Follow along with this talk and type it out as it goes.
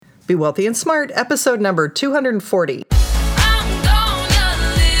Be Wealthy and Smart, episode number 240.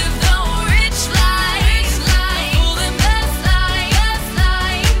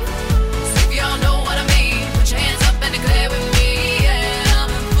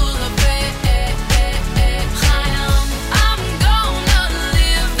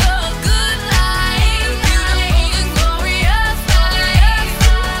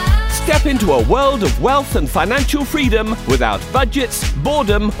 Step into a world of wealth and financial freedom without budgets,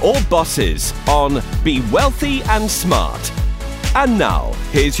 boredom, or bosses on Be Wealthy and Smart. And now,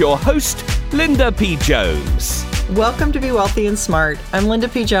 here's your host, Linda P. Jones. Welcome to Be Wealthy and Smart. I'm Linda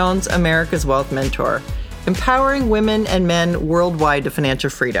P. Jones, America's Wealth Mentor, empowering women and men worldwide to financial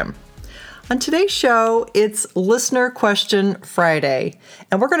freedom. On today's show, it's Listener Question Friday,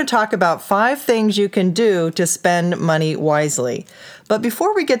 and we're going to talk about 5 things you can do to spend money wisely. But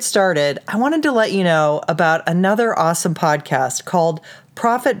before we get started, I wanted to let you know about another awesome podcast called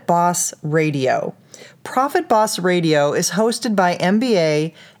Profit Boss Radio. Profit Boss Radio is hosted by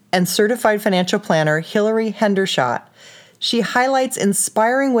MBA and certified financial planner Hilary Hendershot. She highlights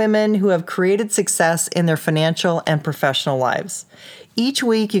inspiring women who have created success in their financial and professional lives. Each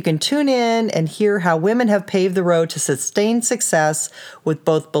week, you can tune in and hear how women have paved the road to sustained success with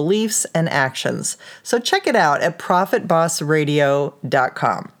both beliefs and actions. So check it out at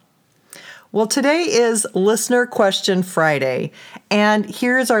ProfitBossRadio.com. Well, today is Listener Question Friday, and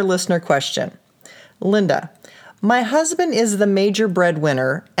here's our listener question. Linda, my husband is the major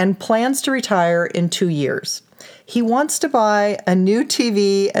breadwinner and plans to retire in 2 years. He wants to buy a new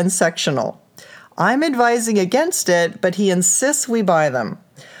TV and sectional. I'm advising against it, but he insists we buy them.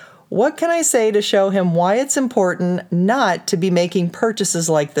 What can I say to show him why it's important not to be making purchases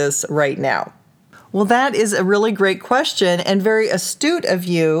like this right now? Well, that is a really great question and very astute of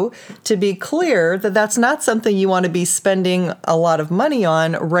you to be clear that that's not something you want to be spending a lot of money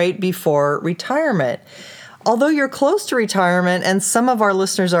on right before retirement. Although you're close to retirement, and some of our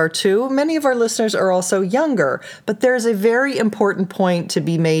listeners are too, many of our listeners are also younger. But there's a very important point to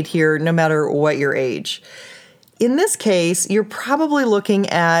be made here, no matter what your age. In this case, you're probably looking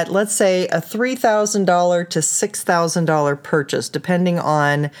at, let's say, a $3,000 to $6,000 purchase, depending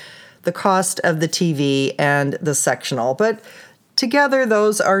on the cost of the TV and the sectional. But together,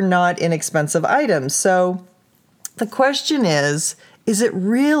 those are not inexpensive items. So the question is it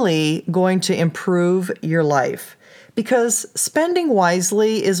really going to improve your life? Because spending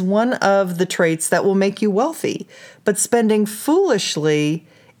wisely is one of the traits that will make you wealthy, but spending foolishly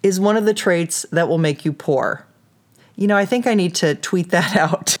is one of the traits that will make you poor. You know, I think I need to tweet that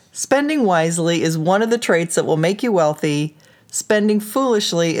out. Spending wisely is one of the traits that will make you wealthy. Spending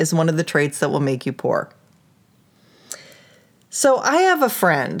foolishly is one of the traits that will make you poor. So I have a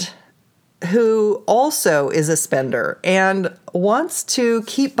friend who also is a spender and wants to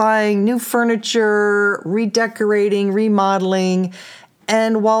keep buying new furniture, redecorating, remodeling.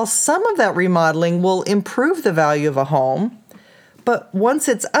 And while some of that remodeling will improve the value of a home, but once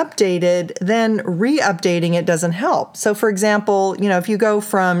it's updated, then re-updating it doesn't help. So for example, if you go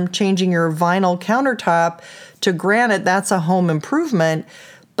from changing your vinyl countertop to granite, that's a home improvement.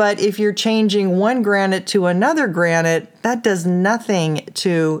 But if you're changing one granite to another granite, that does nothing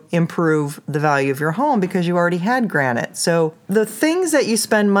to improve the value of your home because you already had granite. So the things that you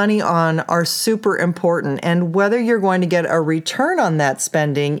spend money on are super important. And whether you're going to get a return on that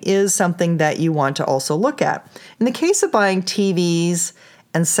spending is something that you want to also look at. In the case of buying TVs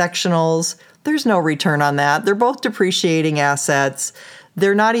and sectionals, there's no return on that. They're both depreciating assets.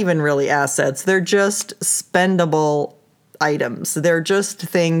 They're not even really assets. They're just spendable items. They're just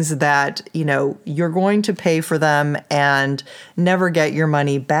things that, you're going to pay for them and never get your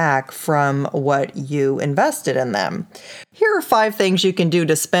money back from what you invested in them. Here are 5 things you can do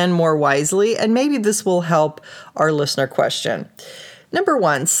to spend more wisely, and maybe this will help our listener question. Number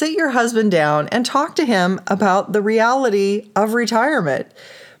 1, sit your husband down and talk to him about the reality of retirement.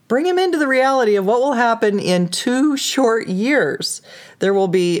 Bring him into the reality of what will happen in 2 short years. There will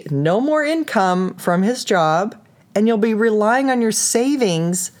be no more income from his job, and you'll be relying on your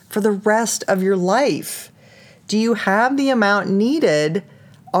savings for the rest of your life. Do you have the amount needed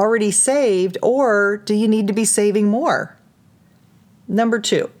already saved, or do you need to be saving more? Number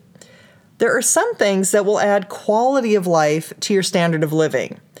 2, there are some things that will add quality of life to your standard of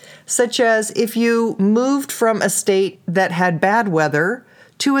living, such as if you moved from a state that had bad weather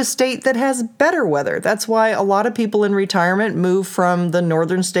to a state that has better weather. That's why a lot of people in retirement move from the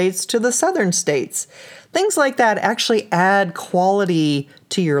northern states to the southern states. Things like that actually add quality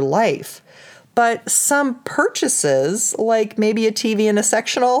to your life. But some purchases, like maybe a TV and a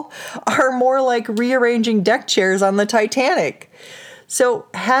sectional, are more like rearranging deck chairs on the Titanic. So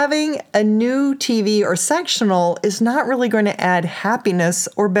having a new TV or sectional is not really going to add happiness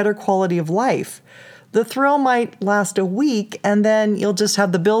or better quality of life. The thrill might last a week, and then you'll just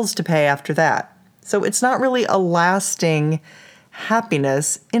have the bills to pay after that. So it's not really a lasting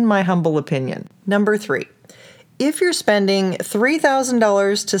happiness, in my humble opinion. Number 3, if you're spending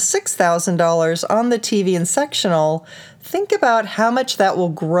 $3,000 to $6,000 on the TV and sectional, think about how much that will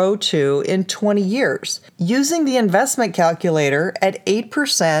grow to in 20 years. Using the investment calculator at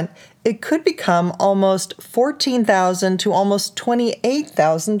 8%, it could become almost $14,000 to almost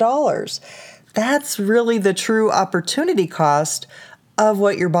 $28,000. That's really the true opportunity cost of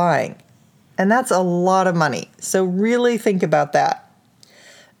what you're buying. And that's a lot of money. So really think about that.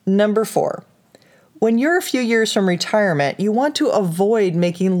 Number 4, when you're a few years from retirement, you want to avoid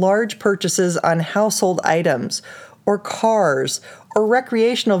making large purchases on household items or cars or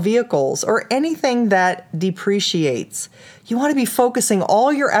recreational vehicles or anything that depreciates. You want to be focusing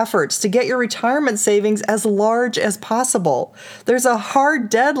all your efforts to get your retirement savings as large as possible. There's a hard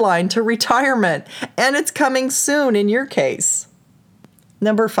deadline to retirement, and it's coming soon in your case.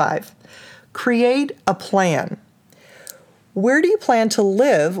 Number 5, create a plan. Where do you plan to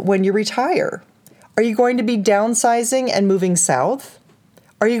live when you retire? Are you going to be downsizing and moving south?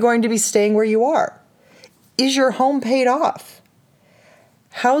 Are you going to be staying where you are? Is your home paid off?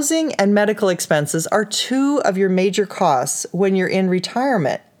 Housing and medical expenses are 2 of your major costs when you're in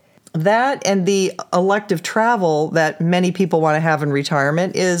retirement. That and the elective travel that many people want to have in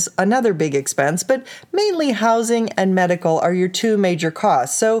retirement is another big expense, but mainly housing and medical are your 2 major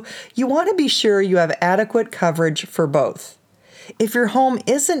costs. So you want to be sure you have adequate coverage for both. If your home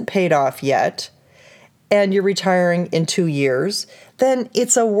isn't paid off yet, and you're retiring in 2 years, then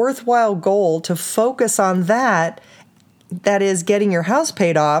it's a worthwhile goal to focus on that is getting your house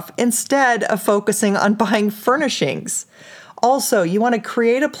paid off, instead of focusing on buying furnishings. Also, you want to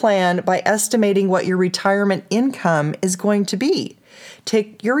create a plan by estimating what your retirement income is going to be.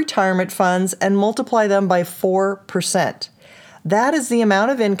 Take your retirement funds and multiply them by 4%. That is the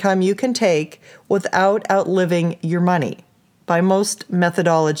amount of income you can take without outliving your money. By most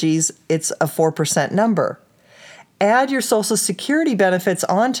methodologies, it's a 4% number. Add your Social Security benefits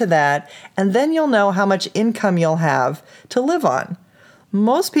onto that, and then you'll know how much income you'll have to live on.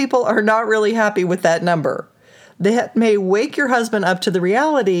 Most people are not really happy with that number. That may wake your husband up to the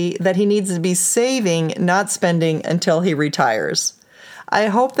reality that he needs to be saving, not spending until he retires. I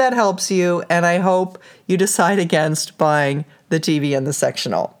hope that helps you, and I hope you decide against buying the TV and the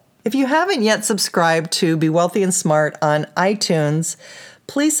sectional. If you haven't yet subscribed to Be Wealthy and Smart on iTunes,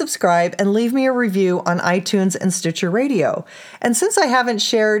 please subscribe and leave me a review on iTunes and Stitcher Radio. And since I haven't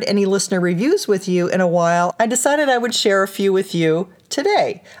shared any listener reviews with you in a while, I decided I would share a few with you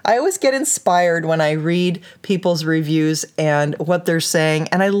today. I always get inspired when I read people's reviews and what they're saying,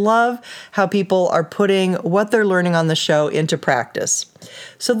 and I love how people are putting what they're learning on the show into practice.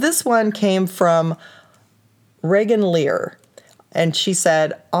 So this one came from Reagan Lear. And she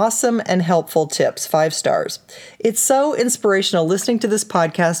said, awesome and helpful tips, 5 stars. It's so inspirational listening to this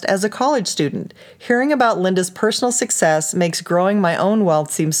podcast as a college student. Hearing about Linda's personal success makes growing my own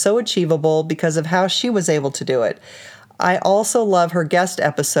wealth seem so achievable because of how she was able to do it. I also love her guest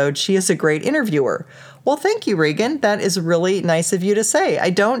episode. She is a great interviewer. Well, thank you, Regan. That is really nice of you to say. I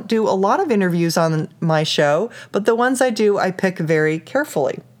don't do a lot of interviews on my show, but the ones I do, I pick very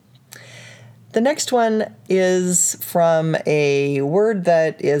carefully. The next one is from a word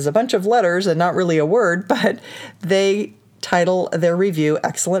that is a bunch of letters and not really a word, but they title their review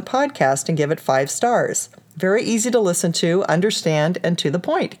Excellent Podcast and give it 5 stars. Very easy to listen to, understand, and to the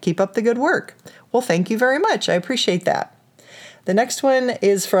point. Keep up the good work. Well, thank you very much. I appreciate that. The next one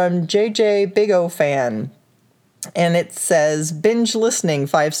is from JJ Big O Fan. And it says, binge listening,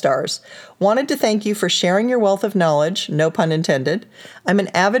 5 stars. Wanted to thank you for sharing your wealth of knowledge, no pun intended. I'm an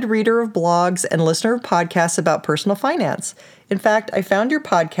avid reader of blogs and listener of podcasts about personal finance. In fact, I found your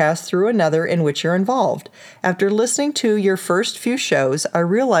podcast through another in which you're involved. After listening to your first few shows, I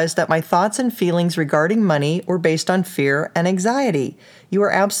realized that my thoughts and feelings regarding money were based on fear and anxiety. You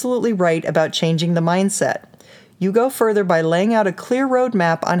are absolutely right about changing the mindset. You go further by laying out a clear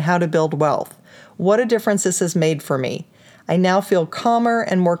roadmap on how to build wealth. What a difference this has made for me. I now feel calmer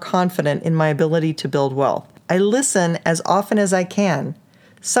and more confident in my ability to build wealth. I listen as often as I can.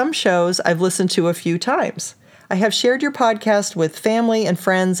 Some shows I've listened to a few times. I have shared your podcast with family and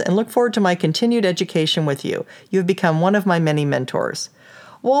friends and look forward to my continued education with you. You have become one of my many mentors.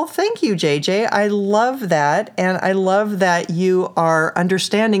 Well, thank you, JJ. I love that, and I love that you are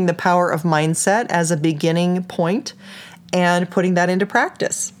understanding the power of mindset as a beginning point and putting that into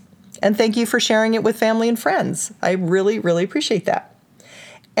practice. And thank you for sharing it with family and friends. I really, really appreciate that.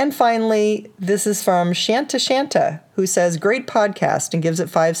 And finally, this is from Shanta Shanta, who says, great podcast, and gives it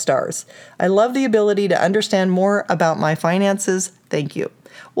 5 stars. I love the ability to understand more about my finances. Thank you.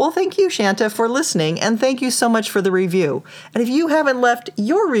 Well, thank you, Shanta, for listening, and thank you so much for the review. And if you haven't left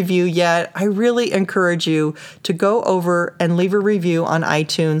your review yet, I really encourage you to go over and leave a review on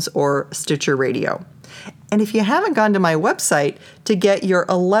iTunes or Stitcher Radio. And if you haven't gone to my website to get your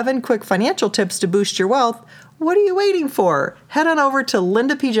 11 quick financial tips to boost your wealth, what are you waiting for? Head on over to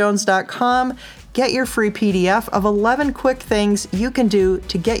lindapjones.com. Get your free PDF of 11 quick things you can do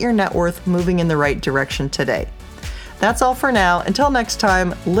to get your net worth moving in the right direction today. That's all for now. Until next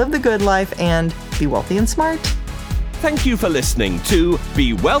time, live the good life and be wealthy and smart. Thank you for listening to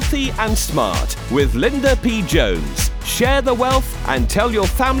Be Wealthy and Smart with Linda P. Jones. Share the wealth and tell your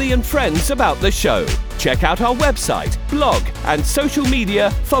family and friends about the show. Check out our website, blog, and social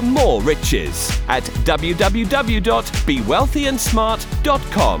media for more riches at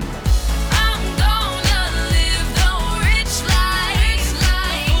www.bewealthyandsmart.com.